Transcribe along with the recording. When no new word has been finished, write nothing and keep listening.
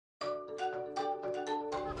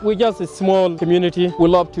we're just a small community. We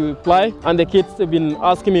love to play, and the kids have been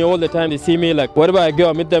asking me all the time. They see me like, wherever I go,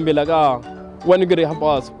 I meet them, be like, when are you going to help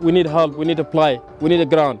us? We need help, we need to play, we need a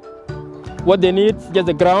ground. What they need is just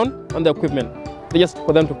the ground and the equipment. Just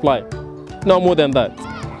for them to play, no more than that.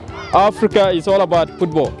 Africa is all about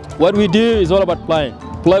football. What we do is all about playing.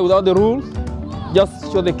 Play without the rules,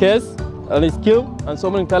 just show the kids and the skill, and so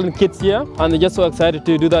many talented kids here, and they're just so excited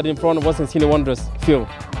to do that in front of Western Sydney Wanderers field.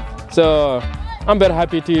 So I'm very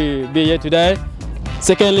happy to be here today.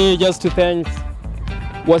 Secondly, just to thank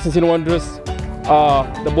Western Sydney Wanderers,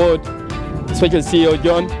 the board, especially CEO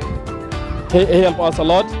John. He helped us a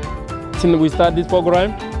lot since we started this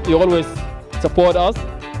program. He always support us.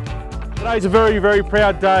 Today's a very, very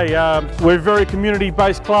proud day. We're a very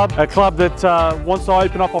community-based club, a club that wants to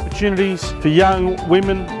open up opportunities for young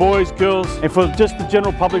women, boys, girls, and for just the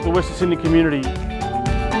general public, the Western Sydney community.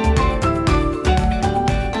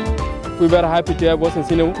 We're very happy to have Western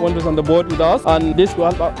Sydney Wanderers on the board with us, and this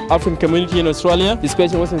will help our African community in Australia,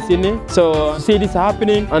 especially Western Sydney. So to see this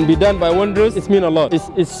happening and be done by Wanderers, it means a lot.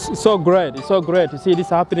 It's so great. It's so great to see this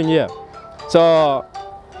happening here. So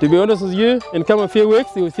to be honest with you, in a few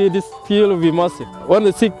weeks, you will see this field will be massive. When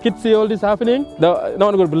the kids see all this happening, they're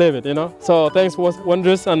not going to believe it, you know. So thanks for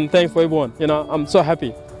Wanderers and thanks for everyone. You know, I'm so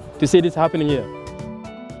happy to see this happening here.